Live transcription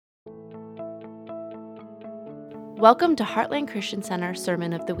Welcome to Heartland Christian Center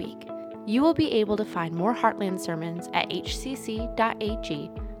Sermon of the Week. You will be able to find more Heartland sermons at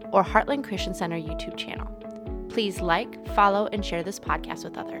hcc.ag or Heartland Christian Center YouTube channel. Please like, follow, and share this podcast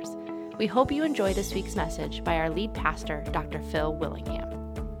with others. We hope you enjoy this week's message by our lead pastor, Dr. Phil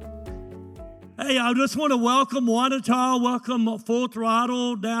Willingham. Hey, I just want to welcome Wanatah, welcome Full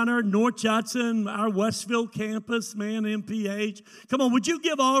Throttle down there, North Judson, our Westville campus, man, MPH. Come on, would you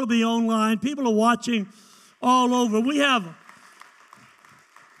give all of the online? People are watching all over. We have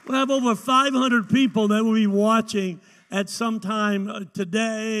over 500 people that will be watching at some time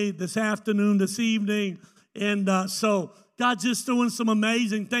today, this afternoon, this evening. And so God's just doing some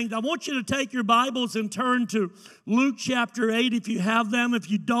amazing things. I want you to take your Bibles and turn to Luke chapter 8 if you have them.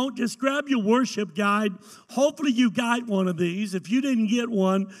 If you don't, just grab your worship guide. Hopefully you got one of these. If you didn't get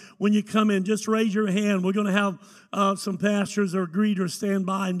one when you come in, just raise your hand. We're going to have some pastors or greeters stand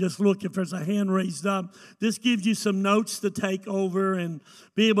by and just look if there's a hand raised up. This gives you some notes to take over and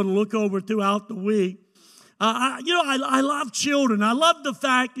be able to look over throughout the week. I love children. I love the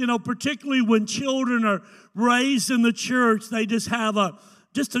fact, particularly when children are raised in the church, they just have a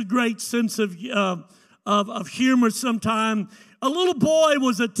great sense of humor sometimes. A little boy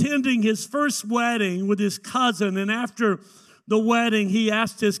was attending his first wedding with his cousin, and after the wedding, he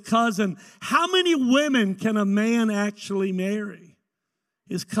asked his cousin, "How many women can a man actually marry?"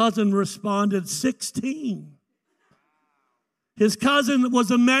 His cousin responded, 16. His cousin was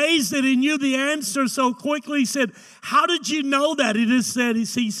amazed that he knew the answer so quickly. He said, "How did you know that?" He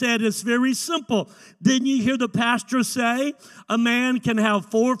said, "It's very simple. Didn't you hear the pastor say a man can have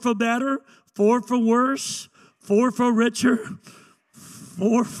 4 for better, 4 for worse, 4 for richer,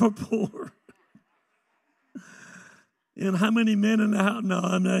 4 for poor?" And how many men in the house? No,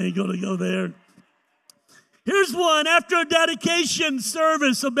 I'm not even going to go there. Here's one. After a dedication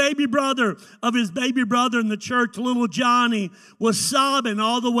service, his baby brother in the church, little Johnny, was sobbing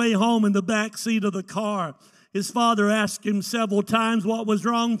all the way home in the back seat of the car. His father asked him several times what was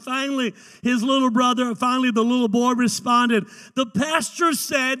wrong. Finally, the little boy responded, "The pastor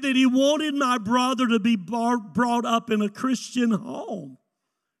said that he wanted my brother to be brought up in a Christian home."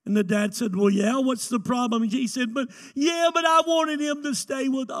 And the dad said, "Well, yeah, what's the problem?" He said, but I wanted him to stay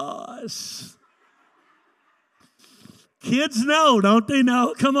with us." Kids know, don't they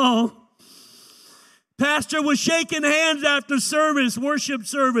know? Come on. Pastor was shaking hands after worship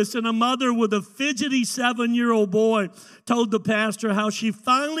service, and a mother with a fidgety 7-year-old boy told the pastor how she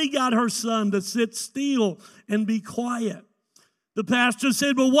finally got her son to sit still and be quiet. The pastor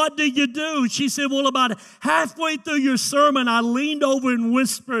said, "Well, what did you do?" She said, "Well, about halfway through your sermon, I leaned over and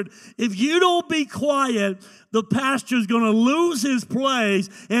whispered, 'If you don't be quiet, the pastor's going to lose his place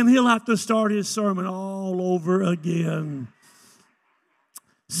and he'll have to start his sermon all over again.'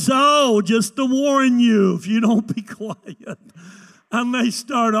 So, just to warn you, if you don't be quiet, I may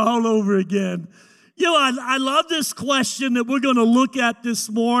start all over again." I love this question that we're going to look at this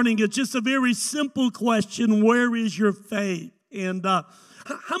morning. It's just a very simple question. Where is your faith? And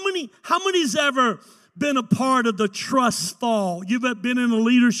how many's ever been a part of the trust fall? You've been in a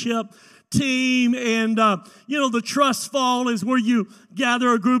leadership team, and the trust fall is where you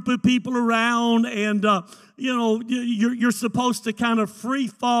gather a group of people around, and you're supposed to kind of free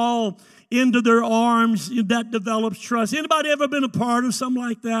fall into their arms. That develops trust. Anybody ever been a part of something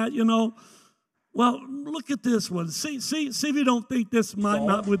like that? Well, look at this one. See if you don't think this might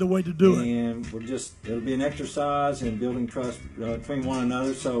not be the way to do it. And it'll be an exercise in building trust between one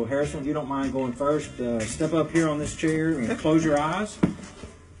another. So, Harrison, if you don't mind going first, step up here on this chair and close your eyes.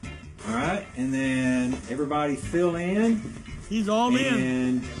 All right, and then everybody fill in. He's all in.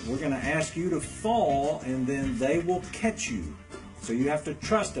 And we're going to ask you to fall, and then they will catch you. So you have to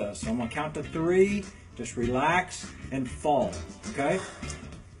trust us. So I'm going to count to 3. Just relax and fall. Okay?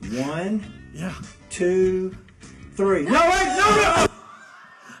 1, 2, 3. No, wait, no!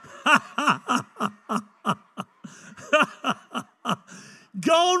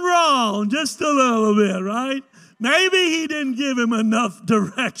 Gone wrong just a little bit, right? Maybe he didn't give him enough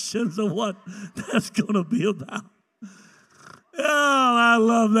directions of what that's going to be about. Oh, I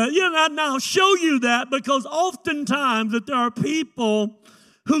love that. I'll show you that because oftentimes that there are people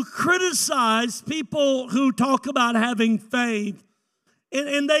who criticize people who talk about having faith.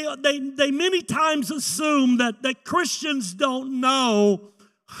 And they many times assume that Christians don't know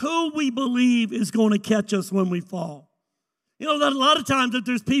who we believe is going to catch us when we fall. That a lot of times that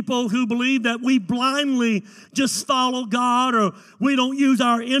there's people who believe that we blindly just follow God or we don't use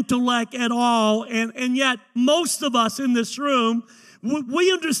our intellect at all. And yet most of us in this room,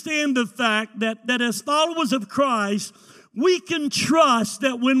 we understand the fact that as followers of Christ, we can trust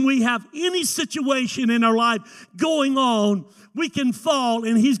that when we have any situation in our life going on, we can fall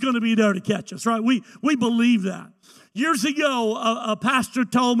and he's going to be there to catch us, right? We believe that. Years ago, a pastor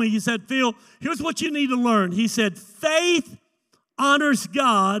told me, he said, Phil, here's what you need to learn. He said, faith honors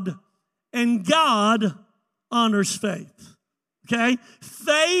God and God honors faith, okay?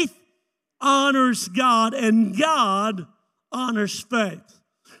 Faith honors God and God honors faith.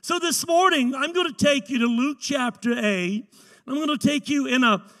 So this morning, I'm going to take you to Luke chapter 8. I'm going to take you in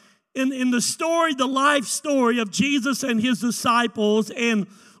the story, the life story of Jesus and his disciples, and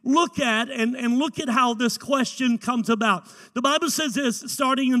look at how this question comes about. The Bible says this,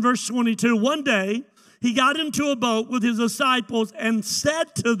 starting in verse 22. One day, he got into a boat with his disciples and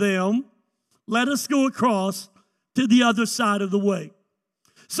said to them, let us go across to the other side of the lake.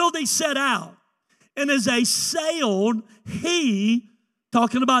 So they set out, and as they sailed, he,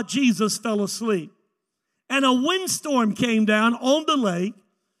 talking about Jesus, fell asleep. And a windstorm came down on the lake,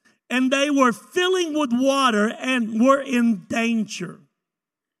 and they were filling with water and were in danger.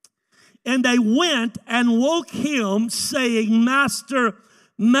 And they went and woke him, saying, Master,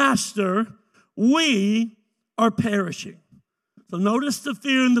 Master, we are perishing. So notice the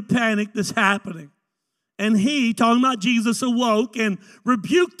fear and the panic that's happening. And he, talking about Jesus, awoke and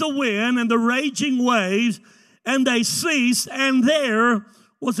rebuked the wind and the raging waves, and they ceased, and there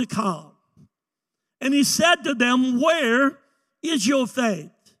was a calm. And he said to them, where is your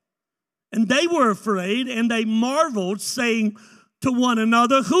faith? And they were afraid, and they marveled, saying to one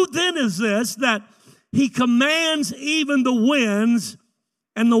another, who then is this that he commands even the winds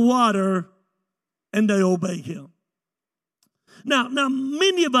and the water, and they obey him? Now,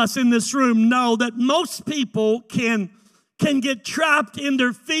 many of us in this room know that most people can get trapped in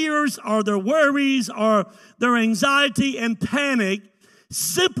their fears or their worries or their anxiety and panic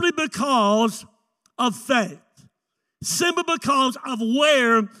simply because of faith, simply because of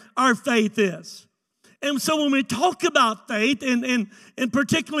where our faith is. And so when we talk about faith, and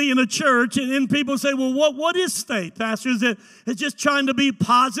particularly in a church, and people say, well, what is faith, Pastor? Is it just trying to be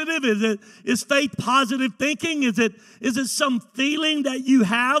positive? Is faith positive thinking? Is it some feeling that you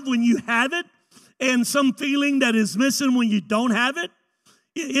have when you have it, and some feeling that is missing when you don't have it?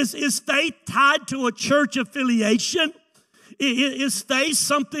 Is faith tied to a church affiliation? Is faith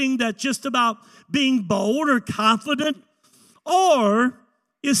something that's just about being bold or confident? Or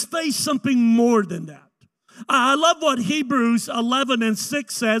is faith something more than that? I love what Hebrews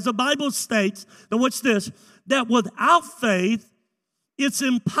 11:6 says. The Bible states, now watch this, that without faith, it's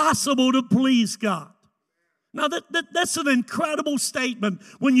impossible to please God. Now that's an incredible statement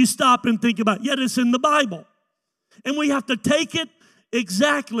when you stop and think about it, yet it's in the Bible. And we have to take it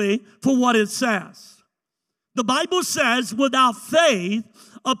exactly for what it says. The Bible says without faith,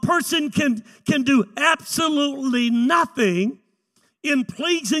 a person can do absolutely nothing in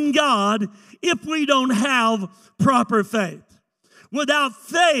pleasing God if we don't have proper faith. Without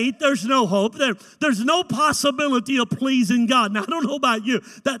faith, there's no hope. There's no possibility of pleasing God. Now, I don't know about you.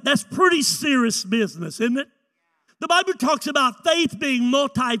 That's pretty serious business, isn't it? The Bible talks about faith being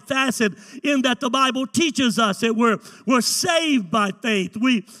multifaceted in that the Bible teaches us that we're saved by faith.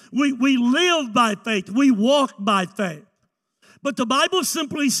 We live by faith. We walk by faith. But the Bible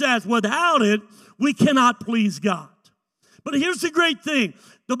simply says without it, we cannot please God. But here's the great thing.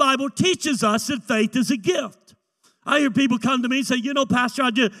 The Bible teaches us that faith is a gift. I hear people come to me and say, Pastor,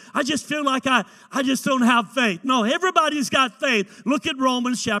 I just feel like I just don't have faith. No, everybody's got faith. Look at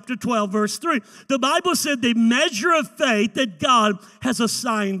Romans chapter 12, verse 3. The Bible said the measure of faith that God has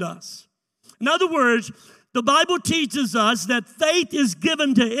assigned us. In other words, the Bible teaches us that faith is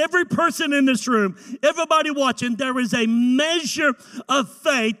given to every person in this room, everybody watching. There is a measure of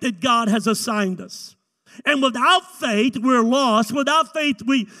faith that God has assigned us. And without faith, we're lost. Without faith,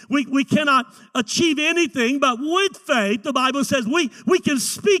 we cannot achieve anything. But with faith, the Bible says we can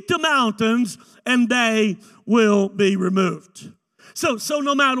speak to mountains and they will be removed. So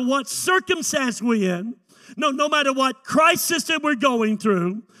no matter what circumstance we're in, no matter what crisis that we're going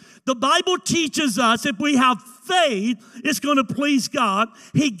through, the Bible teaches us if we have faith, it's going to please God.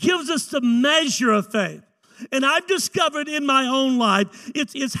 He gives us the measure of faith. And I've discovered in my own life,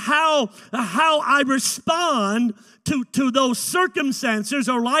 it's how I respond to those circumstances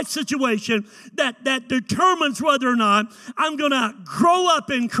or life situation that determines whether or not I'm going to grow up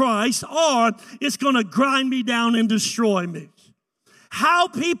in Christ or it's going to grind me down and destroy me. How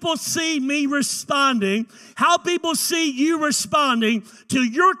people see me responding, how people see you responding to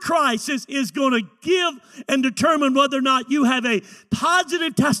your crisis is going to give and determine whether or not you have a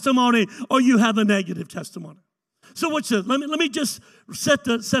positive testimony or you have a negative testimony. So what's this? Let me just set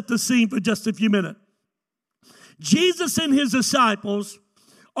the scene for just a few minutes. Jesus and his disciples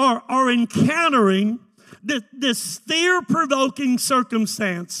are encountering this fear-provoking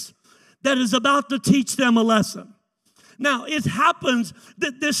circumstance that is about to teach them a lesson. Now, it happens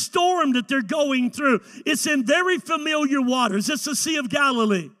that this storm that they're going through, it's in very familiar waters. It's the Sea of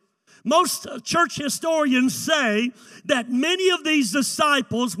Galilee. Most church historians say that many of these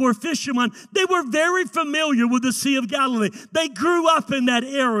disciples were fishermen. They were very familiar with the Sea of Galilee. They grew up in that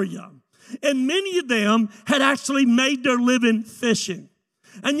area. And many of them had actually made their living fishing.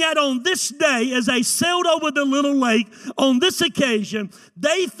 And yet on this day, as they sailed over the little lake, on this occasion,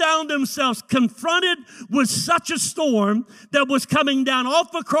 they found themselves confronted with such a storm that was coming down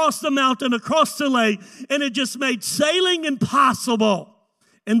off across the mountain, across the lake, and it just made sailing impossible.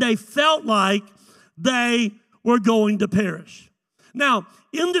 And they felt like they were going to perish. Now,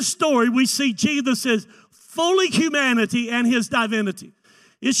 in the story, we see Jesus' fully humanity and his divinity.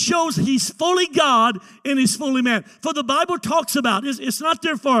 It shows he's fully God and he's fully man. For the Bible talks about, it's not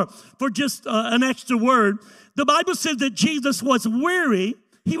there for just an extra word. The Bible says that Jesus was weary.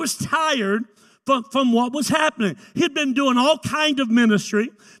 He was tired from what was happening. He'd been doing all kind of ministry.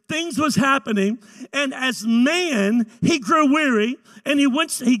 Things was happening. And as man, he grew weary. And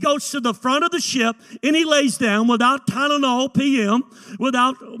he goes to the front of the ship and he lays down without Tylenol PM,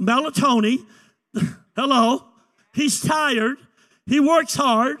 without melatonin. Hello. He's tired. He works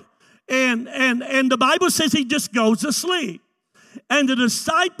hard, and the Bible says he just goes to sleep. And the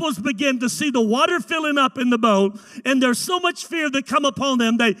disciples begin to see the water filling up in the boat, and there's so much fear that come upon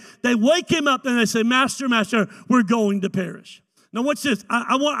them. They wake him up and they say, Master, Master, we're going to perish. Now watch this.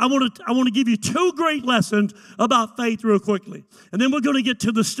 I want to give you two great lessons about faith real quickly. And then we're going to get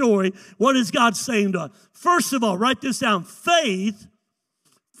to the story. What is God saying to us? First of all, write this down. Faith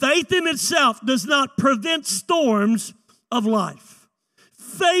in itself does not prevent storms of life.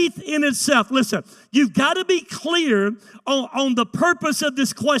 Faith in itself. Listen, you've got to be clear on the purpose of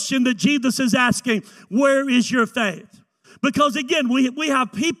this question that Jesus is asking. Where is your faith? Because again, we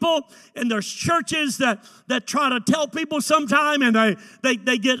have people and there's churches that try to tell people sometime, and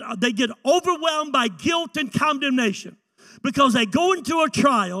they get overwhelmed by guilt and condemnation. Because they go into a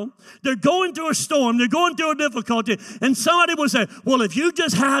trial, they're going through a storm, they're going through a difficulty, and somebody will say, well, if you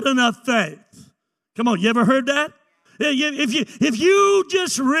just had enough faith. Come on, you ever heard that? If you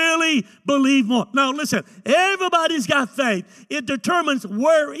just really believe more. Now, listen, everybody's got faith. It determines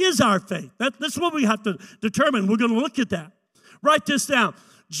where is our faith. That's what we have to determine. We're going to look at that. Write this down.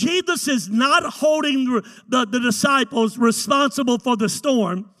 Jesus is not holding the disciples responsible for the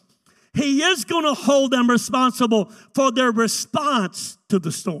storm. He is going to hold them responsible for their response to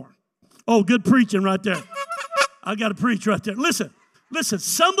the storm. Oh, good preaching right there. I got to preach right there. Listen,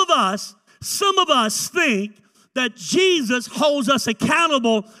 some of us think that Jesus holds us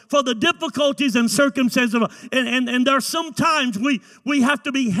accountable for the difficulties and circumstances. And there are some times we have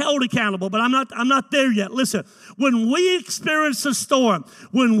to be held accountable, but I'm not there yet. Listen, when we experience a storm,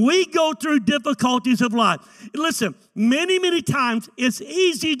 when we go through difficulties of life, listen, many times it's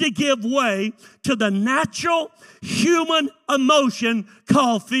easy to give way to the natural human emotion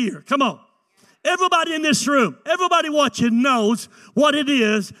called fear. Come on. Everybody in this room, everybody watching knows what it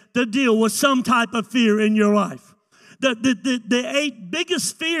is to deal with some type of fear in your life. The 8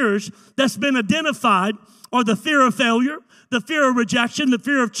 biggest fears that's been identified are the fear of failure, the fear of rejection, the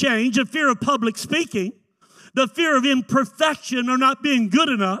fear of change, the fear of public speaking, the fear of imperfection or not being good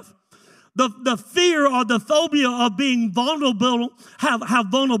enough, the fear or the phobia of being vulnerable, have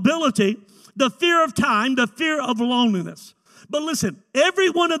vulnerability, the fear of time, the fear of loneliness. But listen, every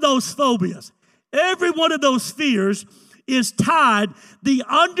one of those phobias, every one of those fears is tied. The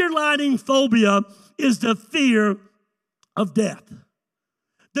underlying phobia is the fear of death.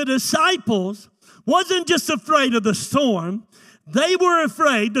 The disciples wasn't just afraid of the storm. They were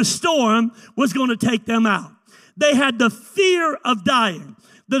afraid the storm was going to take them out. They had the fear of dying.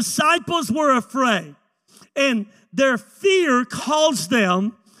 The disciples were afraid. And their fear caused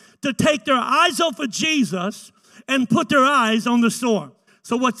them to take their eyes off of Jesus and put their eyes on the storm.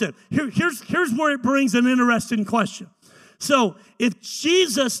 So what's it? Here's where it brings an interesting question. So if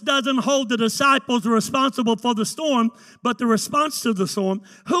Jesus doesn't hold the disciples responsible for the storm, but the response to the storm,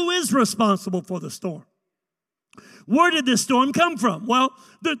 who is responsible for the storm? Where did this storm come from? Well,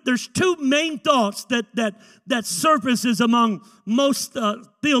 there's 2 main thoughts that surfaces among most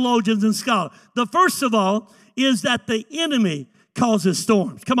theologians and scholars. The first of all is that the enemy causes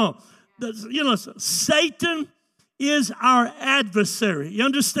storms. Come on. Satan is our adversary. You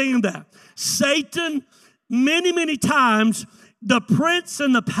understand that? Satan, many times, the prince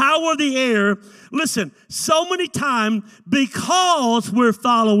and the power of the air, listen, so many times because we're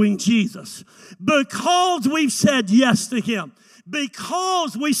following Jesus, because we've said yes to him,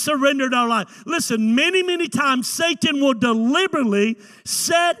 because we surrendered our life. Listen, many, many times Satan will deliberately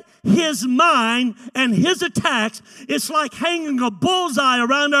set his mind and his attacks. It's like hanging a bullseye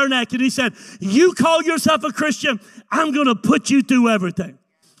around our neck. And he said, you call yourself a Christian, I'm going to put you through everything.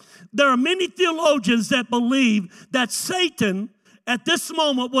 There are many theologians that believe that Satan at this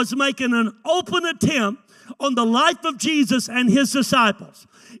moment was making an open attempt on the life of Jesus and his disciples.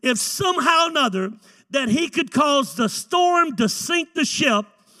 If somehow or another that he could cause the storm to sink the ship,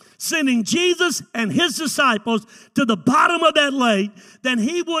 sending Jesus and his disciples to the bottom of that lake, then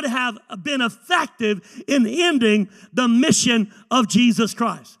he would have been effective in ending the mission of Jesus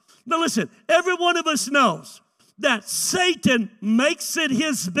Christ. Now listen, every one of us knows that Satan makes it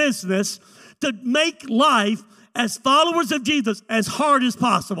his business to make life as followers of Jesus as hard as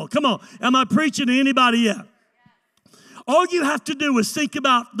possible. Come on, am I preaching to anybody yet? All you have to do is think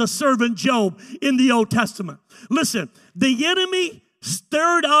about the servant Job in the Old Testament. Listen, the enemy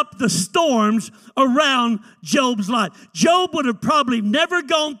stirred up the storms around Job's life. Job would have probably never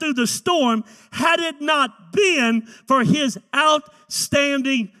gone through the storm had it not been for his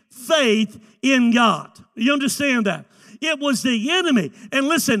outstanding faith in God. You understand that? It was the enemy. And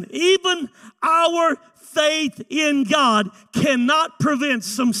listen, even our faith in God cannot prevent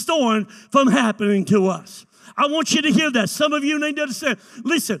some storm from happening to us. I want you to hear that. Some of you need to understand.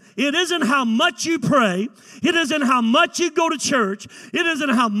 Listen, it isn't how much you pray. It isn't how much you go to church. It isn't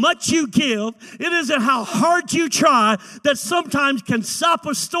how much you give. It isn't how hard you try that sometimes can stop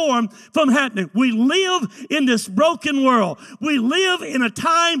a storm from happening. We live in this broken world. We live in a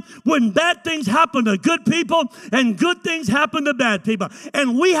time when bad things happen to good people and good things happen to bad people.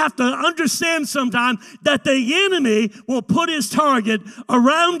 And we have to understand sometimes that the enemy will put his target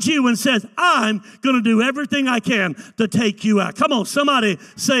around you and says, I'm going to do everything I can to take you out. Come on, somebody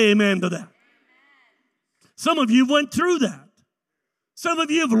say amen to that. Some of you went through that. Some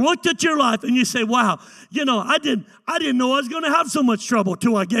of you have looked at your life and you say, wow, you know, I didn't know I was going to have so much trouble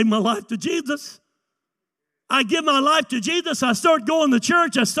till I gave my life to Jesus. I give my life to Jesus. I start going to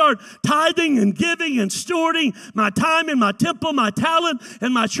church. I start tithing and giving and stewarding my time in my temple, my talent,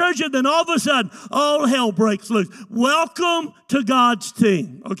 and my treasure. Then all of a sudden, all hell breaks loose. Welcome to God's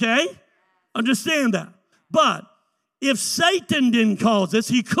team, okay? Understand that. But if Satan didn't cause this,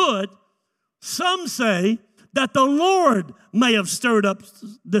 he could. Some say that the Lord may have stirred up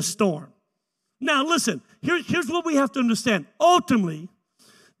this storm. Now listen, here's what we have to understand. Ultimately,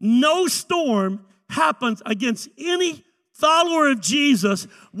 no storm happens against any follower of Jesus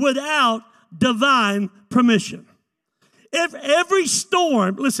without divine permission. Every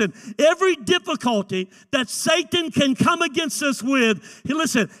storm, listen, every difficulty that Satan can come against us with,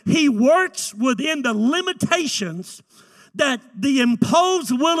 he works within the limitations that the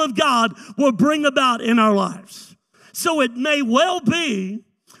imposed will of God will bring about in our lives. So it may well be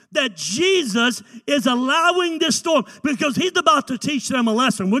that Jesus is allowing this storm because he's about to teach them a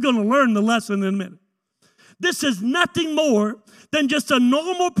lesson. We're going to learn the lesson in a minute. This is nothing more than just a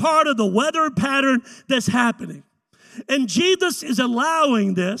normal part of the weather pattern that's happening. And Jesus is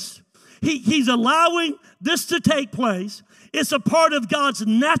allowing this. He's allowing this to take place. It's a part of God's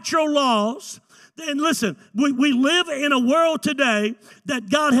natural laws. And listen, we live in a world today that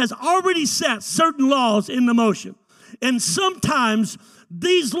God has already set certain laws into motion. And sometimes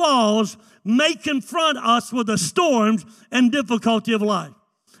these laws may confront us with the storms and difficulty of life.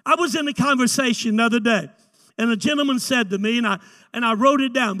 I was in a conversation the other day, and a gentleman said to me, and I wrote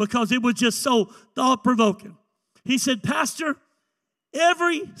it down because it was just so thought-provoking. He said, Pastor,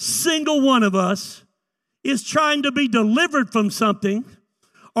 every single one of us is trying to be delivered from something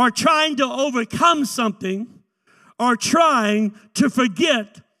or trying to overcome something or trying to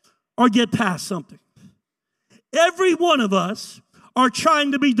forget or get past something. Every one of us are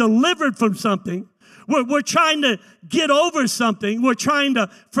trying to be delivered from something. We're trying to get over something. We're trying to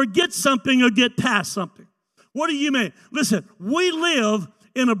forget something or get past something. What do you mean? Listen, we live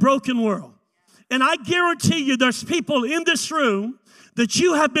in a broken world. And I guarantee you there's people in this room that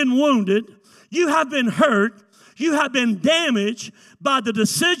you have been wounded, you have been hurt, you have been damaged by the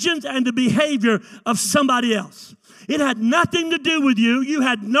decisions and the behavior of somebody else. It had nothing to do with you. You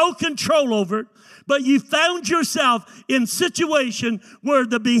had no control over it, but you found yourself in a situation where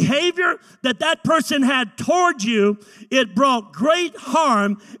the behavior that person had toward you, it brought great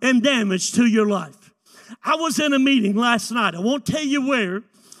harm and damage to your life. I was in a meeting last night. I won't tell you where,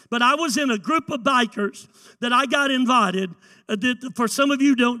 but I was in a group of bikers that I got invited. For some of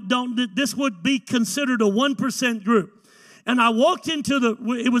you this would be considered a 1% group. And I walked into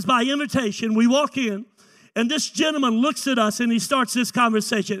it was by invitation. We walk in, and this gentleman looks at us, and he starts this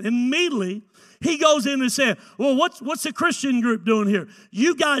conversation. Immediately, He goes in and said, well, what's the Christian group doing here?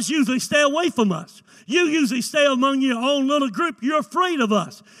 You guys usually stay away from us. You usually stay among your own little group. You're afraid of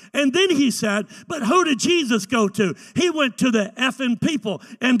us. And then he said, but who did Jesus go to? He went to the effing people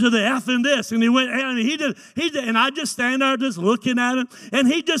and to the effing this. And he went, and he did, and I just stand there just looking at him. And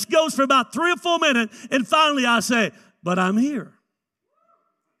he just goes for about 3 or 4 minutes. And finally I say, but I'm here.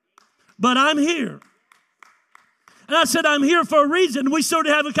 But I'm here. And I said, I'm here for a reason. We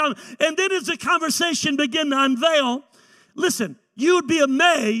started having a conversation. And then as the conversation began to unveil, listen, you would be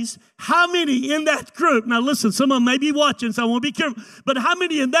amazed how many in that group, now listen, some of them may be watching, so I want to be careful, but how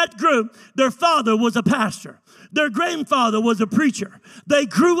many in that group, their father was a pastor. Their grandfather was a preacher. They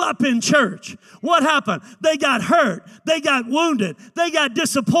grew up in church. What happened? They got hurt. They got wounded. They got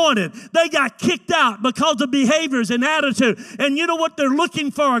disappointed. They got kicked out because of behaviors and attitude. And you know what? They're looking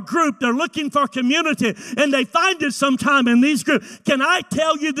for a group. They're looking for a community. And they find it sometime in these groups. Can I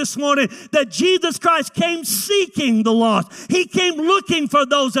tell you this morning that Jesus Christ came seeking the lost? He came looking for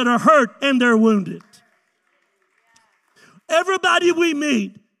those that are hurt and they're wounded. Everybody we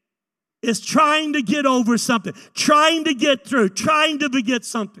meet is trying to get over something, trying to get through, trying to forget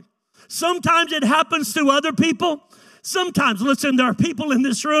something. Sometimes it happens to other people. Sometimes, listen, there are people in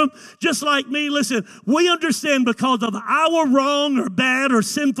this room just like me. Listen, we understand because of our wrong or bad or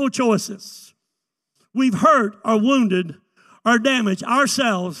sinful choices, we've hurt or wounded or damaged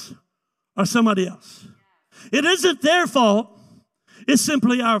ourselves or somebody else. It isn't their fault. It's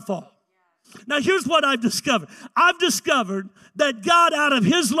simply our fault. Now, here's what I've discovered. I've discovered that God, out of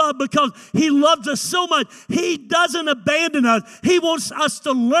his love, because he loves us so much, he doesn't abandon us. He wants us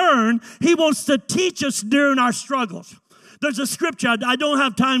to learn. He wants to teach us during our struggles. There's a scripture. I don't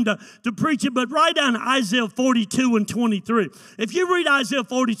have time to preach it, but write down Isaiah 42 and 23. If you read Isaiah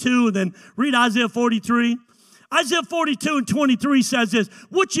 42 and then read Isaiah 43, Isaiah 42 and 23 says this,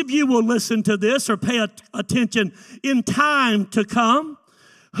 which of you will listen to this or pay attention in time to come?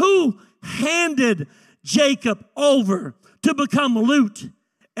 Who handed Jacob over to become loot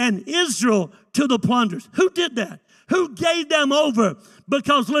and Israel to the plunderers? Who did that? Who gave them over?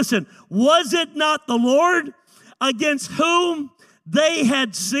 Because listen, was it not the Lord against whom they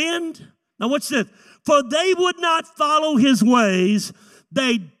had sinned? Now what's this? For they would not follow his ways.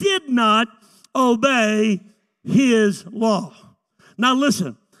 They did not obey his law. Now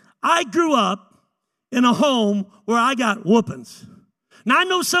listen, I grew up in a home where I got whoopings. Now, I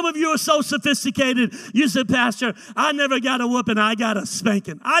know some of you are so sophisticated. You said, Pastor, I never got a whooping. I got a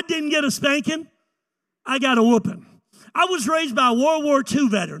spanking. I didn't get a spanking. I got a whooping. I was raised by a World War II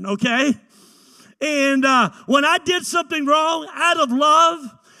veteran, okay? And when I did something wrong, out of love,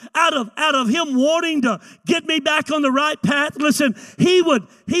 out of him wanting to get me back on the right path, listen, he would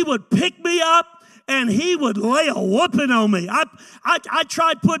pick me up and he would lay a whooping on me. I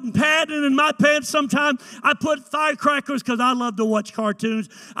tried putting padding in my pants sometimes. I put firecrackers because I love to watch cartoons.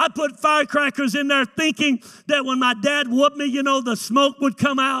 I put firecrackers in there thinking that when my dad whooped me, you know, the smoke would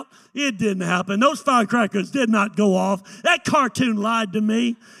come out. It didn't happen. Those firecrackers did not go off. That cartoon lied to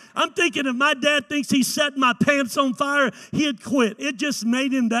me. I'm thinking if my dad thinks he's setting my pants on fire, he'd quit. It just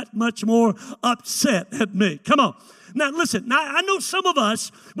made him that much more upset at me. Come on. Now, listen, I know some of us,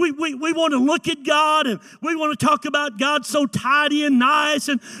 we want to look at God and we want to talk about God so tidy and nice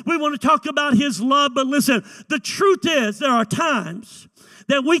and we want to talk about his love. But listen, the truth is there are times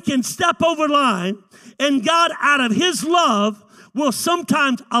that we can step over the line and God, out of his love, will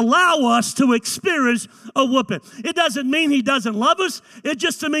sometimes allow us to experience a whooping. It doesn't mean he doesn't love us. It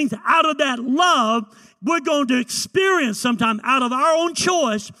just means out of that love, we're going to experience sometime out of our own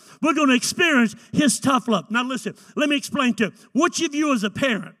choice, we're going to experience his tough love. Now listen, let me explain to you. Which of you as a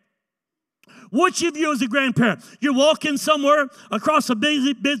parent, which of you as a grandparent, you're walking somewhere across a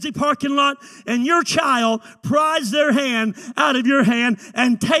busy parking lot and your child pries their hand out of your hand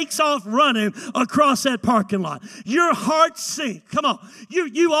and takes off running across that parking lot. Your heart sinks. Come on.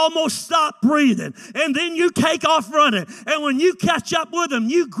 You almost stop breathing and then you take off running. And when you catch up with them,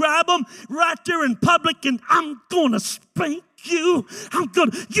 you grab them right there in public and I'm going to spank you.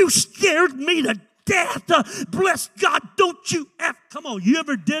 You scared me to death. Bless God, don't you ever. Come on, you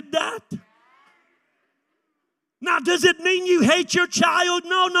ever did that? Now, does it mean you hate your child?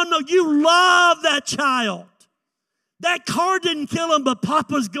 No. You love that child. That car didn't kill him, but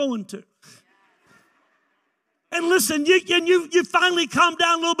Papa's going to. And listen, you finally calmed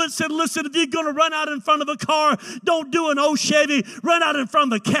down a little bit and said, listen, if you're going to run out in front of a car, don't do an old Chevy. Run out in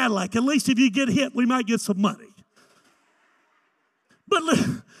front of a Cadillac. At least if you get hit, we might get some money. But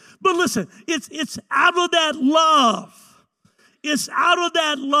listen, it's out of that love. It's out of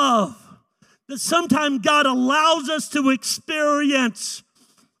that love that sometimes God allows us to experience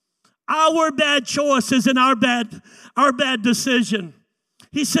our bad choices and our bad decision.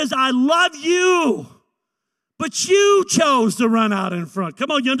 He says, I love you, but you chose to run out in front.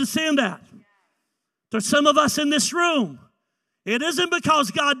 Come on, you understand that? There's some of us in this room. It isn't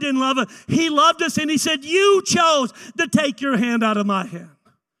because God didn't love us. He loved us, and he said, you chose to take your hand out of my hand.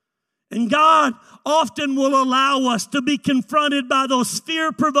 And God often will allow us to be confronted by those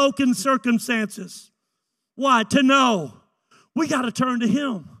fear-provoking circumstances. Why? To know we got to turn to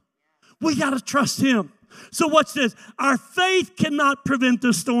him. We got to trust him. So watch this. Our faith cannot prevent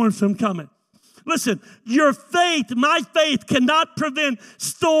the storms from coming. Listen, your faith, my faith cannot prevent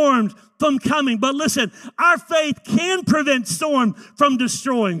storms from coming. But listen, our faith can prevent storm from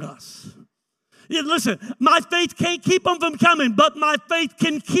destroying us. Yeah, listen, my faith can't keep them from coming, but my faith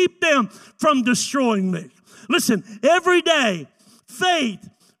can keep them from destroying me. Listen, every day, faith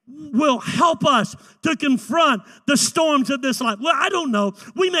will help us to confront the storms of this life. Well, I don't know.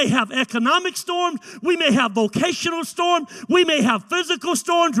 We may have economic storms. We may have vocational storms. We may have physical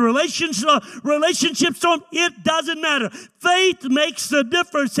storms, relationship storms. It doesn't matter. Faith makes the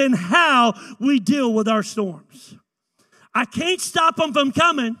difference in how we deal with our storms. I can't stop them from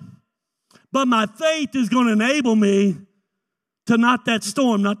coming, but my faith is going to enable me to not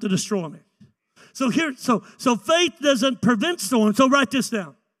to destroy me. So faith doesn't prevent storms. So write this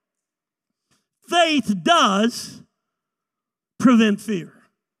down. Faith does prevent fear.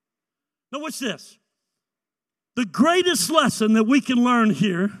 Now watch this. The greatest lesson that we can learn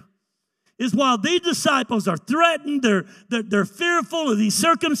here is while these disciples are threatened, they're fearful of these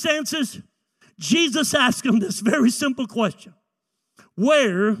circumstances, Jesus asked them this very simple question.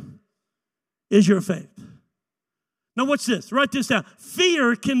 Where is your faith? Now watch this. Write this down.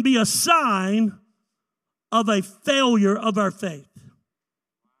 Fear can be a sign of a failure of our faith.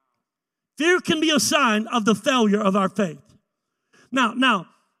 Fear can be a sign of the failure of our faith. Now,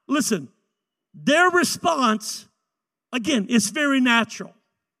 listen. Their response, again, is very natural.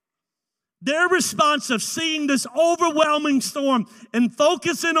 Their response of seeing this overwhelming storm and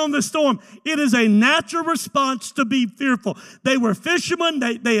focusing on the storm, it is a natural response to be fearful. They were fishermen.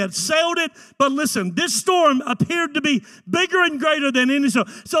 They had sailed it. But listen, this storm appeared to be bigger and greater than any storm.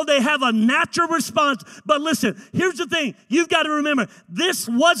 So they have a natural response. But listen, here's the thing. You've got to remember, this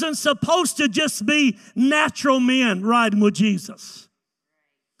wasn't supposed to just be natural men riding with Jesus.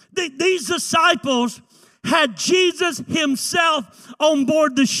 These disciples had Jesus himself on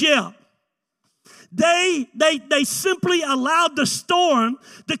board the ship. They simply allowed the storm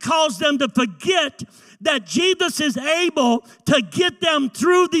to cause them to forget that Jesus is able to get them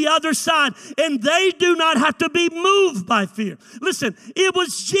through the other side, and they do not have to be moved by fear. Listen, it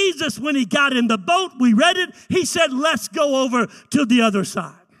was Jesus when he got in the boat. We read it. He said, let's go over to the other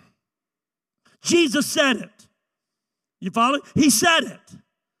side. Jesus said it. You follow? He said it.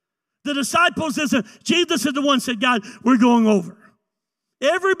 The disciples, Jesus is the one who said, God, we're going over.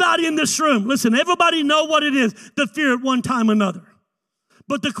 Everybody in this room, listen, everybody know what it is to fear at one time or another.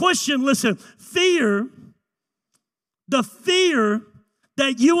 But the question, listen, the fear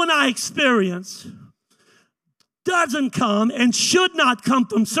that you and I experience doesn't come and should not come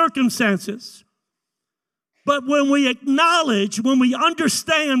from circumstances. But when we acknowledge, when we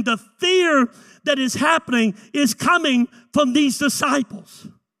understand the fear that is happening is coming from these disciples.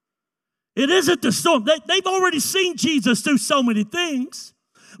 It isn't the storm. They've already seen Jesus do so many things.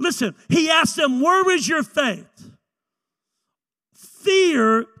 Listen, he asked them, where is your faith?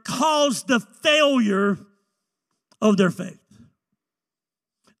 Fear caused the failure of their faith.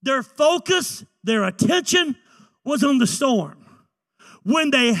 Their focus, their attention was on the storm.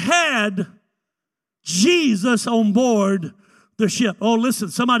 When they had Jesus on board the ship. Oh, listen,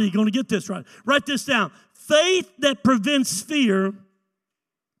 somebody's going to get this right. Write this down. Faith that prevents fear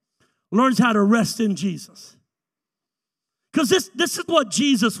learns how to rest in Jesus. Because this is what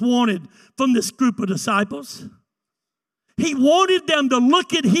Jesus wanted from this group of disciples. He wanted them to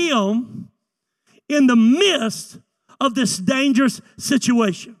look at him in the midst of this dangerous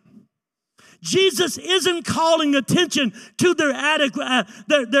situation. Jesus isn't calling attention to their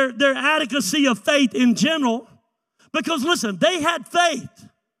adequacy of faith in general. Because listen, they had faith.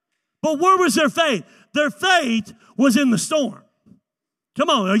 But where was their faith? Their faith was in the storm. Come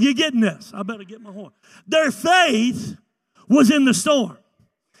on, are you getting this? I better get my horn. Their faith was in the storm.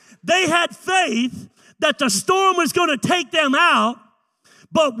 They had faith that the storm was going to take them out,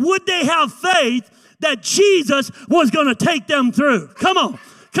 but would they have faith that Jesus was going to take them through? Come on,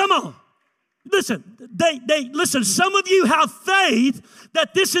 come on. Listen, some of you have faith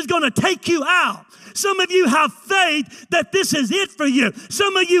that this is going to take you out. Some of you have faith that this is it for you.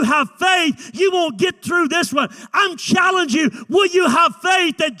 Some of you have faith you won't get through this one. I'm challenging you, will you have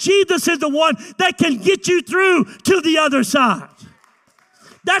faith that Jesus is the one that can get you through to the other side?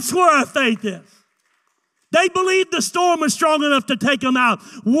 That's where our faith is. They believed the storm was strong enough to take them out.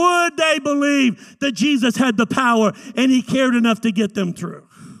 Would they believe that Jesus had the power and he cared enough to get them through?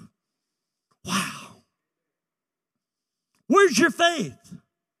 Wow. Where's your faith?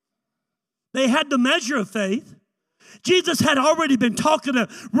 They had the measure of faith. Jesus had already been talking to,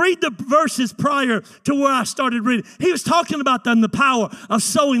 read the verses prior to where I started reading. He was talking about them, the power of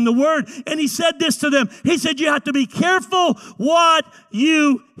sowing the word. And he said this to them. He said, you have to be careful what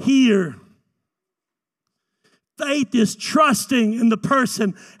you hear. Faith is trusting in the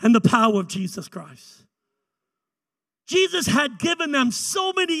person and the power of Jesus Christ. Jesus had given them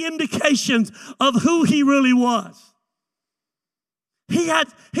so many indications of who he really was.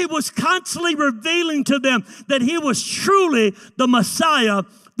 He was constantly revealing to them that he was truly the Messiah,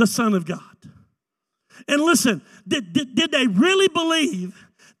 the Son of God. And listen, did they really believe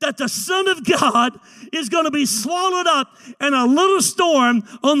that the Son of God is going to be swallowed up in a little storm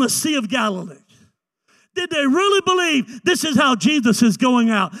on the Sea of Galilee? Did they really believe this is how Jesus is going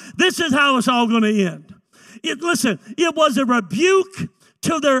out? This is how it's all going to end? Listen, it was a rebuke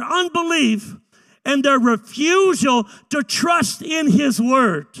to their unbelief and their refusal to trust in his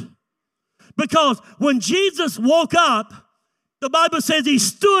word. Because when Jesus woke up, the Bible says he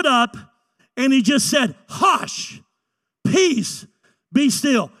stood up and he just said, hush, peace, be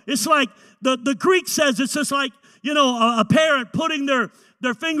still. It's like the Greek says, it's just like, a parent putting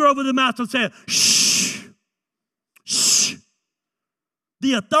their finger over the mouth and saying, shh, shh.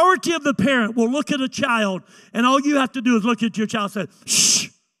 The authority of the parent will look at a child, and all you have to do is look at your child and say, shh,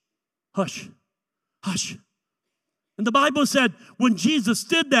 hush. Hush. And the Bible said when Jesus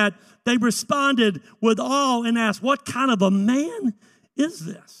did that, they responded with awe and asked, what kind of a man is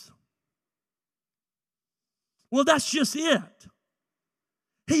this? Well, that's just it.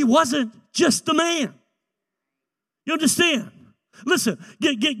 He wasn't just a man. You understand? Listen,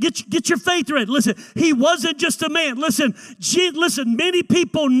 get your faith ready. Listen, he wasn't just a man. Listen, many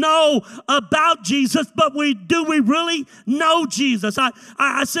people know about Jesus, but do we really know Jesus?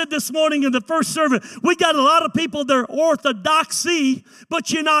 I said this morning in the first service, we got a lot of people, they're orthodoxy, but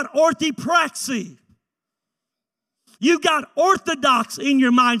you're not orthopraxy. You got orthodox in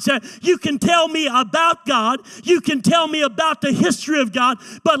your mindset. You can tell me about God. You can tell me about the history of God.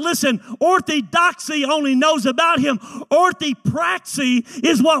 But listen, orthodoxy only knows about him. Orthopraxy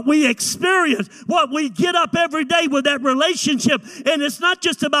is what we experience, what we get up every day with that relationship. And it's not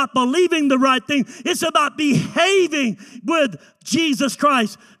just about believing the right thing. It's about behaving with Jesus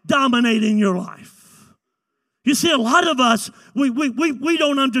Christ dominating your life. You see, a lot of us, we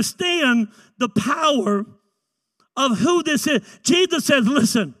don't understand the power of who this is. Jesus says,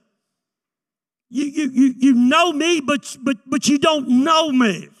 listen, you know me, but you don't know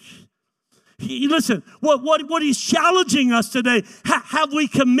me. Listen, what he's challenging us today, have we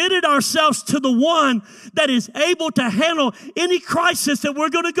committed ourselves to the one that is able to handle any crisis that we're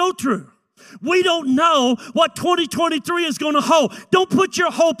going to go through? We don't know what 2023 is going to hold. Don't put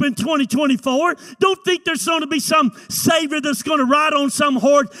your hope in 2024. Don't think there's going to be some savior that's going to ride on some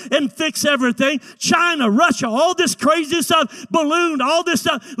horse and fix everything. China, Russia, all this crazy stuff, balloon, all this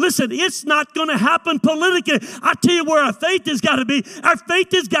stuff. Listen, it's not going to happen politically. I tell you where our faith has got to be. Our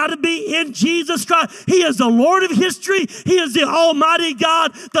faith has got to be in Jesus Christ. He is the Lord of history. He is the Almighty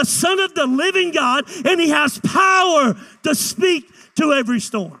God, the Son of the living God, and he has power to speak to every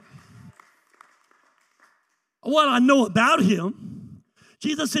storm. Well, I know about him.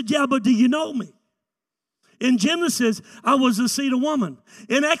 Jesus said, yeah, but do you know me? In Genesis, I was the seed of woman.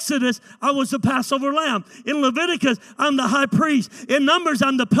 In Exodus, I was the Passover lamb. In Leviticus, I'm the high priest. In Numbers,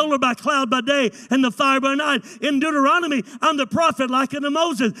 I'm the pillar by cloud by day and the fire by night. In Deuteronomy, I'm the prophet like unto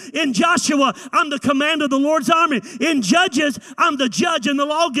Moses. In Joshua, I'm the commander of the Lord's army. In Judges, I'm the judge and the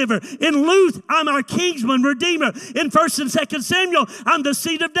lawgiver. In Luke, I'm our kingsman, redeemer. In 1st and 2nd Samuel, I'm the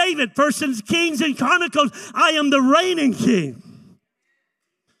seed of David. 1st and Kings and Chronicles, I am the reigning king.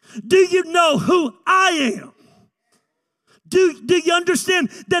 Do you know who I am? Do you understand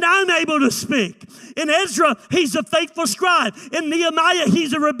that I'm able to speak? In Ezra, he's a faithful scribe. In Nehemiah,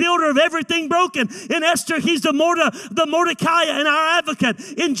 he's a rebuilder of everything broken. In Esther, he's the Mordecai and our advocate.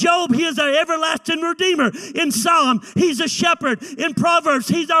 In Job, he is our everlasting redeemer. In Psalm, he's a shepherd. In Proverbs,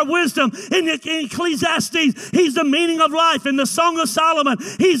 he's our wisdom. In Ecclesiastes, he's the meaning of life. In the Song of Solomon,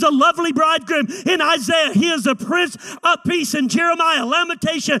 he's a lovely bridegroom. In Isaiah, he is the Prince of Peace. In Jeremiah,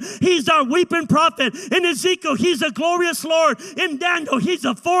 Lamentation, he's our weeping prophet. In Ezekiel, he's a glorious Lord. In Daniel, he's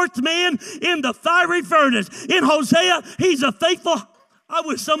a fourth man in the fiery furnace. In Hosea, he's a faithful. I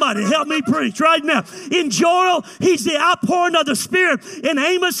wish somebody help me preach right now. In Joel, he's the outpouring of the Spirit. In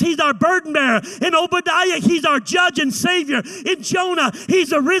Amos, he's our burden bearer. In Obadiah, he's our judge and savior. In Jonah,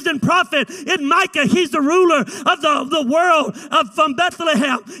 he's a risen prophet. In Micah, he's the ruler of the world from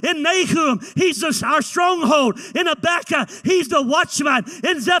Bethlehem. In Nahum, he's our stronghold. In Habakkuk, he's the watchman.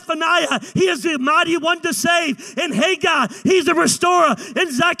 In Zephaniah, he is the mighty one to save. In Haggai, he's the restorer.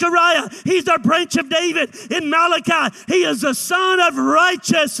 In Zechariah, he's our branch of David. In Malachi, he is the son of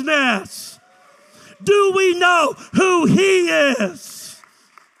righteousness. Do we know who he is?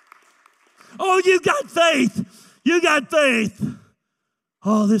 Oh, you got faith. You got faith.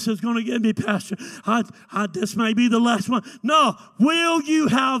 Oh, this is going to get me, Pastor. This may be the last one. No, will you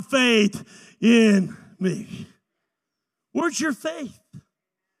have faith in me? Where's your faith?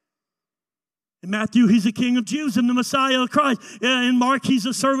 In Matthew, he's the King of Jews and the Messiah of Christ. In Mark, he's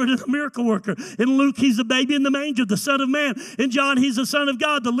a servant and a miracle worker. In Luke, he's a baby in the manger, the Son of Man. In John, he's the Son of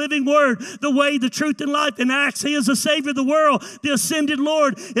God, the living Word, the way, the truth, and life. In Acts, he is the Savior of the world, the ascended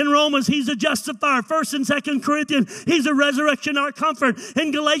Lord. In Romans, he's a justifier. 1st and 2nd Corinthians, he's a resurrection, our comfort. In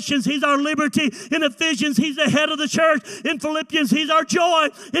Galatians, he's our liberty. In Ephesians, he's the head of the church. In Philippians, he's our joy.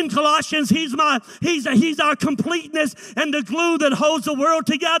 In Colossians, he's our completeness and the glue that holds the world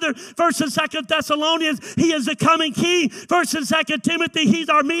together. 1st and 2nd Thessalonians, he is the coming king. 1st and 2nd Timothy, he's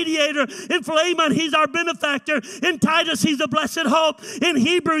our mediator. In Philemon, he's our benefactor. In Titus, he's the blessed hope. In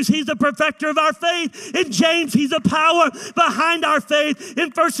Hebrews, he's the perfecter of our faith. In James, he's the power behind our faith.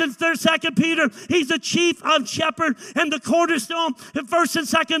 In 1st and 2nd Peter, he's the chief of shepherd and the cornerstone. In 1st and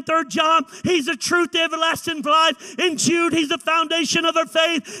 2nd, 3rd John, he's the truth, the everlasting life. In Jude, he's the foundation of our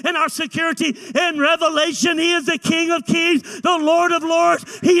faith and our security. In Revelation, he is the King of kings, the Lord of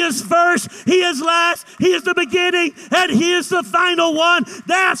lords. He is first, he is last, he is the beginning, and he is the final one.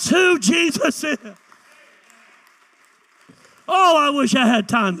 That's who Jesus is. Oh, I wish I had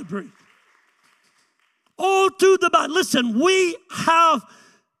time to preach. All through the Bible. Listen, we have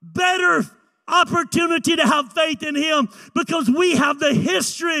better opportunity to have faith in him because we have the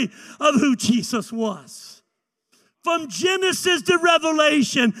history of who Jesus was. From Genesis to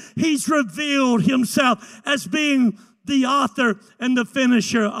Revelation, he's revealed himself as being the author and the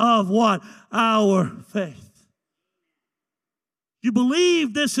finisher of what? Our faith. You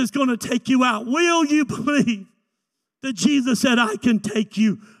believe this is going to take you out? Will you believe that Jesus said, I can take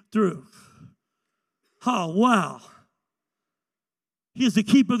you through? Oh, wow. He is the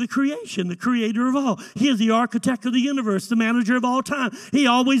keeper of the creation, the creator of all. He is the architect of the universe, the manager of all time. He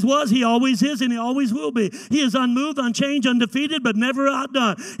always was, he always is, and he always will be. He is unmoved, unchanged, undefeated, but never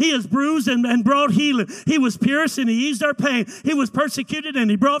outdone. He is bruised and brought healing. He was pierced and he eased our pain. He was persecuted and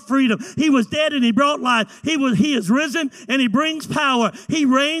he brought freedom. He was dead and he brought life. He is risen and he brings power. He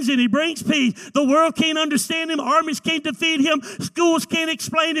reigns and he brings peace. The world can't understand him. Armies can't defeat him. Schools can't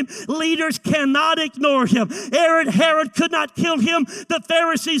explain him. Leaders cannot ignore him. Herod could not kill him. The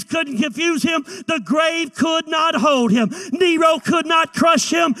Pharisees couldn't confuse him. The grave could not hold him. Nero could not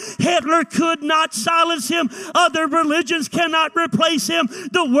crush him. Hitler could not silence him. Other religions cannot replace him.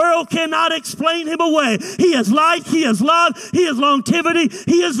 The world cannot explain him away. He is light. He is love. He is longevity.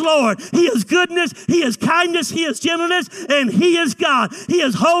 He is Lord. He is goodness. He is kindness. He is gentleness. And he is God. He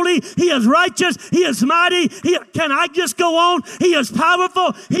is holy. He is righteous. He is mighty. Can I just go on? He is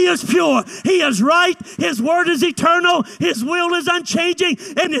powerful. He is pure. He is right. His word is eternal. His will is unchanging.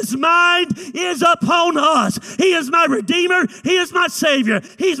 And his mind is upon us. He is my Redeemer. He is my Savior.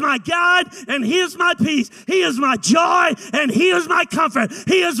 He's my guide, and he is my peace. He is my joy, and he is my comfort.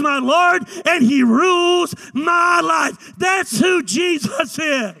 He is my Lord, and he rules my life. That's who Jesus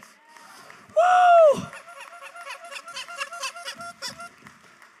is. Woo!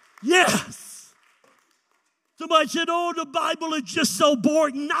 Yes. Somebody said, oh, the Bible is just so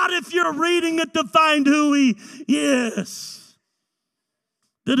boring. Not if you're reading it to find who he is.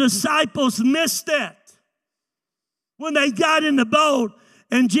 The disciples missed it when they got in the boat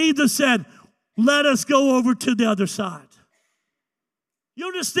and Jesus said, let us go over to the other side. You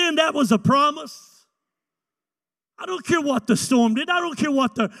understand that was a promise? I don't care what the storm did. I don't care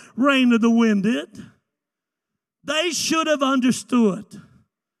what the rain or the wind did. They should have understood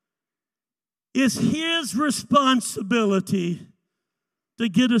It's His responsibility to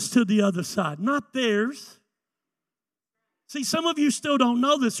get us to the other side, not theirs. See, some of you still don't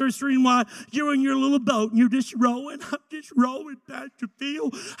know this. There's a reason why you're in your little boat and you're just rowing. I'm just rowing, Pastor Phil.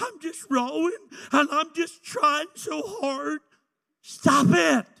 I'm just rowing, and I'm just trying so hard. Stop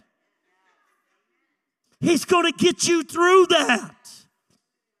it. He's going to get you through that.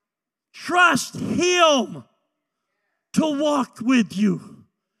 Trust Him to walk with you.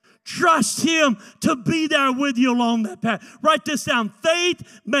 Trust Him to be there with you along that path. Write this down.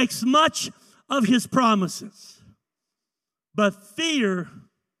 Faith makes much of His promises, but fear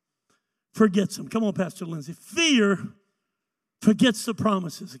forgets them. Come on, Pastor Lindsay. Fear forgets the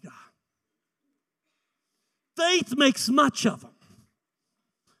promises of God. Faith makes much of them.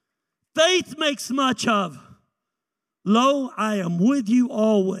 Faith makes much of, lo, I am with you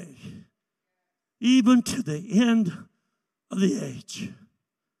always, even to the end of the age.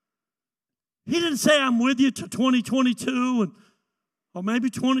 He didn't say I'm with you to 2022 or maybe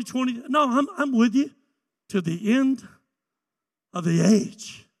 2020. No, I'm with you to the end of the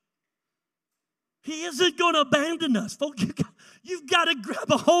age. He isn't going to abandon us. Folks, you've got to grab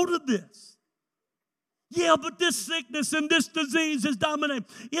a hold of this. Yeah, but this sickness and this disease is dominating.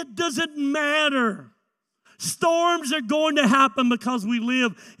 It doesn't matter. Storms are going to happen because we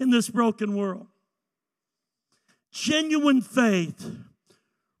live in this broken world. Genuine faith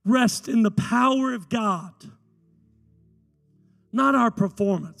rests in the power of God, not our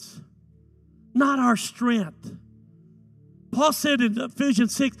performance, not our strength. Paul said in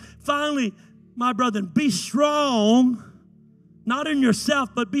Ephesians 6, finally, my brethren, be strong, not in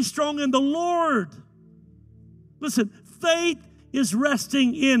yourself, but be strong in the Lord. Listen, faith is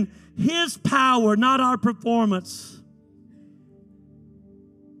resting in His power, not our performance.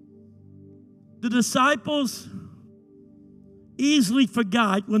 The disciples easily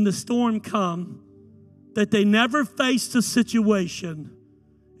forgot when the storm come that they never faced a situation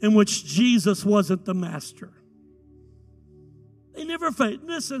in which Jesus wasn't the master. They never faced.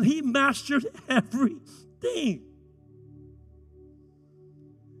 Listen, He mastered everything.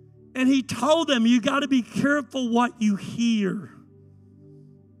 And He told them, you got to be careful what you hear.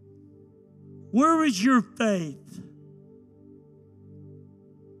 Where is your faith?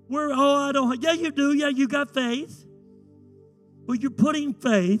 Yeah, you do. Yeah, you got faith. But you're putting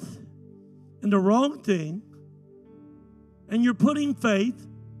faith in the wrong thing. And you're putting faith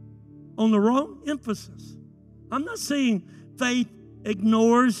on the wrong emphasis. I'm not saying faith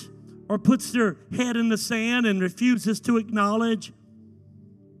ignores or puts their head in the sand and refuses to acknowledge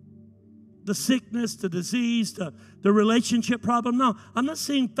the sickness, the disease, the relationship problem. No, I'm not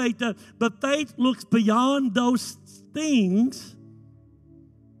saying faith does, but faith looks beyond those things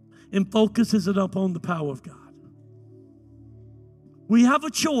and focuses it upon the power of God. We have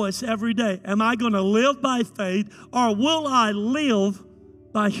a choice every day. Am I going to live by faith, or will I live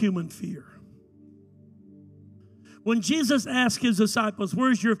by human fear? When Jesus asked His disciples,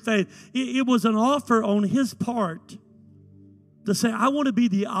 where's your faith? It was an offer on His part to say, I want to be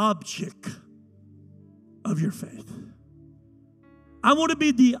the object of your faith. I want to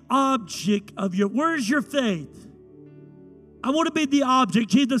be the object of where's your faith? I want to be the object.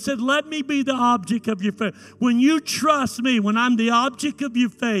 Jesus said, let me be the object of your faith. When you trust me, when I'm the object of your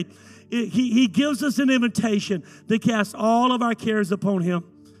faith, he gives us an invitation to cast all of our cares upon Him,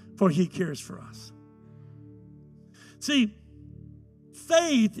 for He cares for us. See,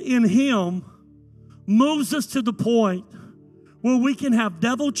 faith in Him moves us to the point where we can have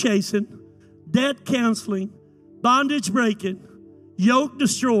devil chasing, debt canceling, bondage breaking, yoke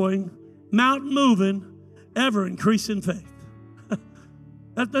destroying, mountain moving, ever increasing faith.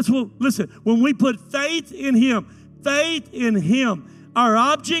 That's what, listen, when we put faith in Him, our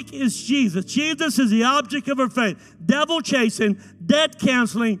object is Jesus. Jesus is the object of our faith. Devil chasing, debt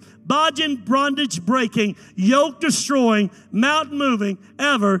canceling, bondage breaking, yoke destroying, mountain moving,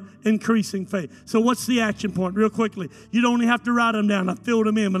 ever increasing faith. So what's the action point? Real quickly. You don't have to write them down. I filled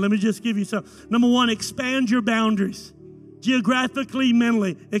them in, but let me just give you some. Number one, expand your boundaries. Geographically,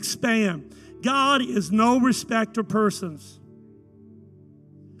 mentally, expand. God is no respecter of persons.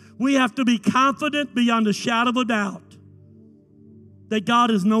 We have to be confident beyond a shadow of a doubt that God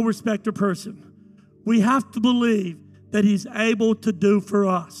is no respecter of person. We have to believe that He's able to do for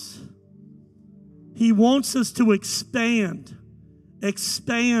us. He wants us to expand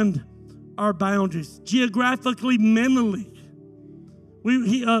our boundaries, geographically, mentally.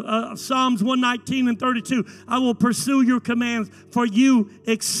 Psalms 119 and 32, I will pursue your commands, for you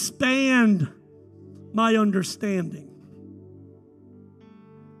expand my understanding.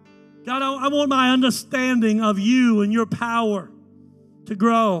 God, I want my understanding of you and your power to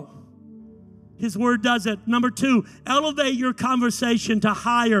grow. His word does it. Number 2, elevate your conversation to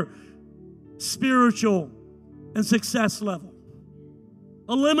higher spiritual and success level.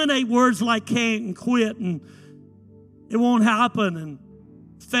 Eliminate words like can't and quit and it won't happen and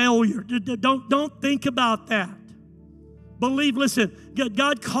failure. Don't think about that. Believe, listen,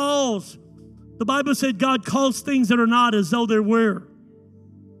 God calls. The Bible said God calls things that are not as though they were.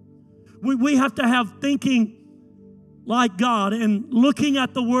 We have to have thinking like God and looking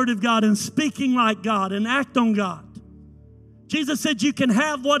at the Word of God and speaking like God and act on God. Jesus said you can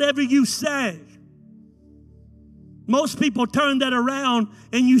have whatever you say. Most people turn that around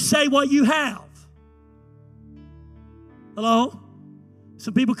and you say what you have. Hello?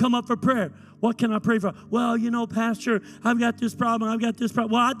 Some people come up for prayer. What can I pray for? Well, you know, Pastor, I've got this problem. I've got this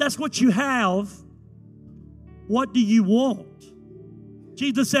problem. Well, that's what you have. What do you want?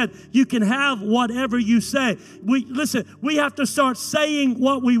 Jesus said, you can have whatever you say. We have to start saying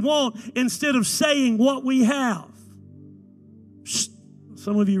what we want instead of saying what we have. Shh.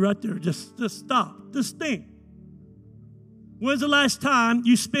 Some of you right there, just stop. Just think. When's the last time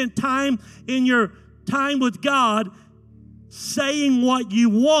you spent time in your time with God saying what you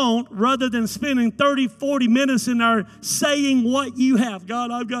want rather than spending 30, 40 minutes in there saying what you have?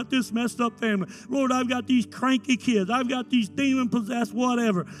 God, I've got this messed up family. Lord, I've got these cranky kids. I've got these demon-possessed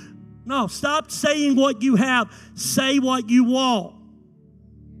whatever. No, stop saying what you have. Say what you want.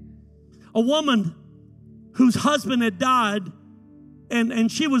 A woman whose husband had died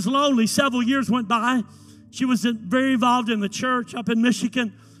and she was lonely. Several years went by. She was very involved in the church up in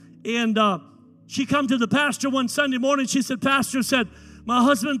Michigan. And she come to the pastor one Sunday morning. She said, Pastor said, my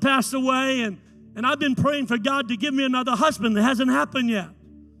husband passed away, and I've been praying for God to give me another husband. It hasn't happened yet.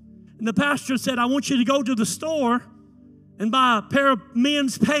 And the pastor said, I want you to go to the store and buy a pair of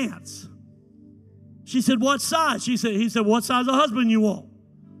men's pants. She said, what size? He said, what size of husband you want?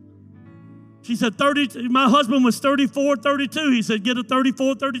 She said, 30. My husband was 34, 32. He said, get a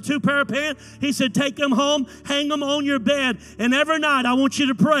 34, 32 pair of pants. He said, take them home, hang them on your bed. And every night I want you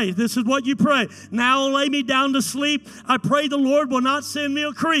to pray. This is what you pray. Now lay me down to sleep. I pray the Lord will not send me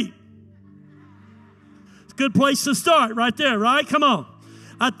a creep. It's a good place to start right there, right? Come on.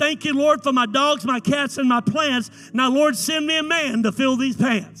 I thank you, Lord, for my dogs, my cats, and my plants. Now, Lord, send me a man to fill these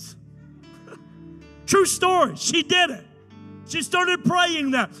pants. True story. She did it. She started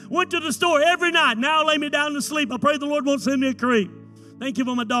praying that. Went to the store every night. Now lay me down to sleep. I pray the Lord won't send me a creep. Thank you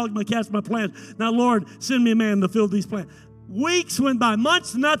for my dogs, my cats, my plants. Now, Lord, send me a man to fill these plants. Weeks went by.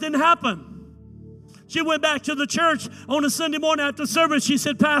 Months, nothing happened. She went back to the church on a Sunday morning after service. She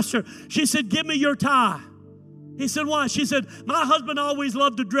said, Pastor, she said, give me your tie. He said, why? She said, my husband always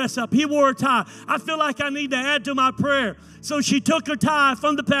loved to dress up. He wore a tie. I feel like I need to add to my prayer. So she took her tie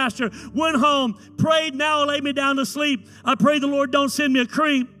from the pastor, went home, prayed, now lay me down to sleep. I pray the Lord don't send me a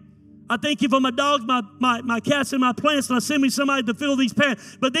creep. I thank you for my dogs, my cats, and my plants, and I send me somebody to fill these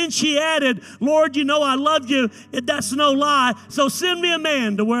pants. But then she added, Lord, you know I love you. That's no lie. So send me a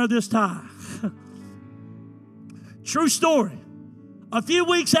man to wear this tie. True story. A few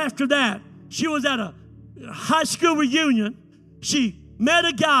weeks after that, she was at a high school reunion. She met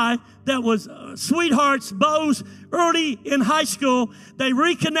a guy that was sweethearts, beaux, early in high school. They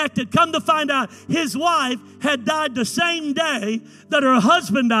reconnected. Come to find out, his wife had died the same day that her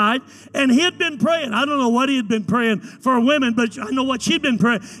husband died, and he had been praying. I don't know what he had been praying for women, but I know what she'd been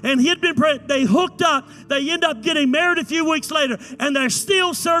praying. And he had been praying. They hooked up. They end up getting married a few weeks later, and they're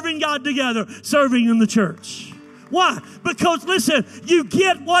still serving God together, serving in the church. Why? Because, listen, you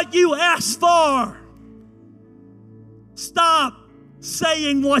get what you ask for. Stop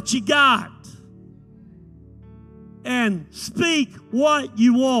saying what you got and speak what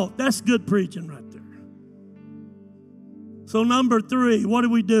you want. That's good preaching right there. So number 3, what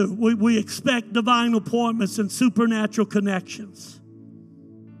do? We expect divine appointments and supernatural connections.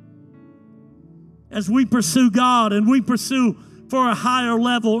 As we pursue God and we pursue for a higher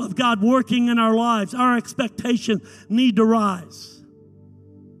level of God working in our lives, our expectations need to rise.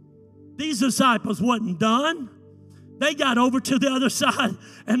 These disciples wasn't done. They got over to the other side,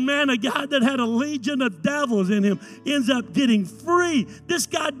 and man, a guy that had a legion of devils in him ends up getting free. This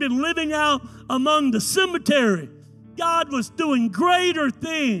guy had been living out among the cemetery. God was doing greater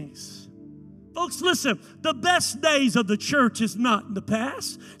things. Folks, listen, the best days of the church is not in the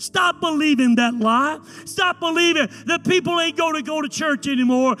past. Stop believing that lie. Stop believing that people ain't going to go to church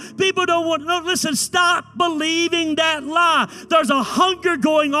anymore. People don't want to. No, listen, stop believing that lie. There's a hunger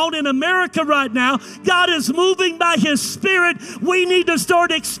going on in America right now. God is moving by His Spirit. We need to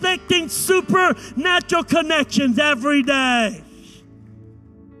start expecting supernatural connections every day.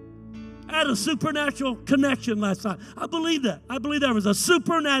 I had a supernatural connection last night. I believe that. I believe there was a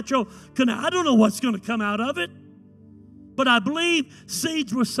supernatural connection. I don't know what's going to come out of it, but I believe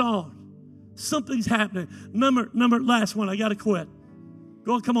seeds were sown. Something's happening. Last one. I got to quit.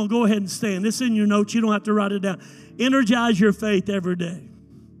 Come on, go ahead and stand. This is in your notes. You don't have to write it down. Energize your faith every day.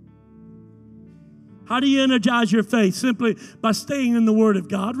 How do you energize your faith? Simply by staying in the Word of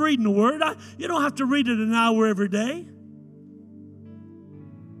God, reading the Word. You don't have to read it an hour every day.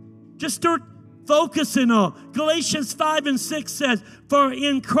 Just start focusing on. Galatians 5:6 says, for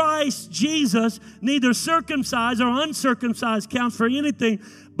in Christ Jesus, neither circumcised or uncircumcised counts for anything,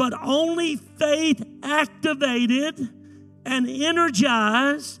 but only faith activated and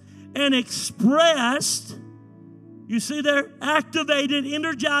energized and expressed. You see there? Activated,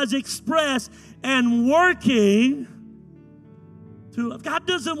 energized, expressed, and working to love. God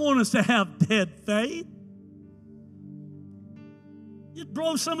doesn't want us to have dead faith. It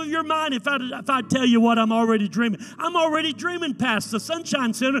blows some of your mind if I tell you what I'm already dreaming. I'm already dreaming past the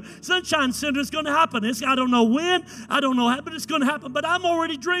Sunshine Center. Sunshine Center is going to happen. I don't know when. I don't know how, but it's going to happen. But I'm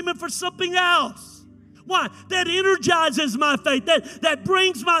already dreaming for something else. Why? That energizes my faith. That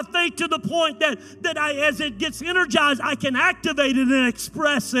brings my faith to the point that as it gets energized, I can activate it and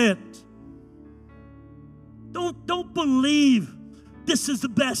express it. Don't believe this is the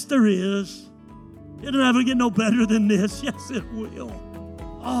best there is. It'll never get no better than this. Yes, it will.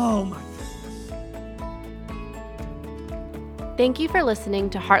 Oh, my goodness. Thank you for listening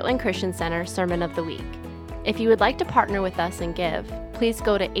to Heartland Christian Center Sermon of the Week. If you would like to partner with us and give, please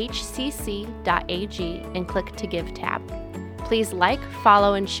go to hcc.ag and click to Give tab. Please like,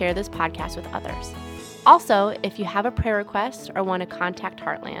 follow, and share this podcast with others. Also, if you have a prayer request or want to contact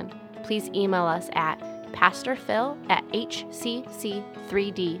Heartland, please email us at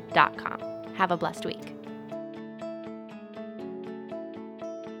pastorphil@hcc3d.com. Have a blessed week.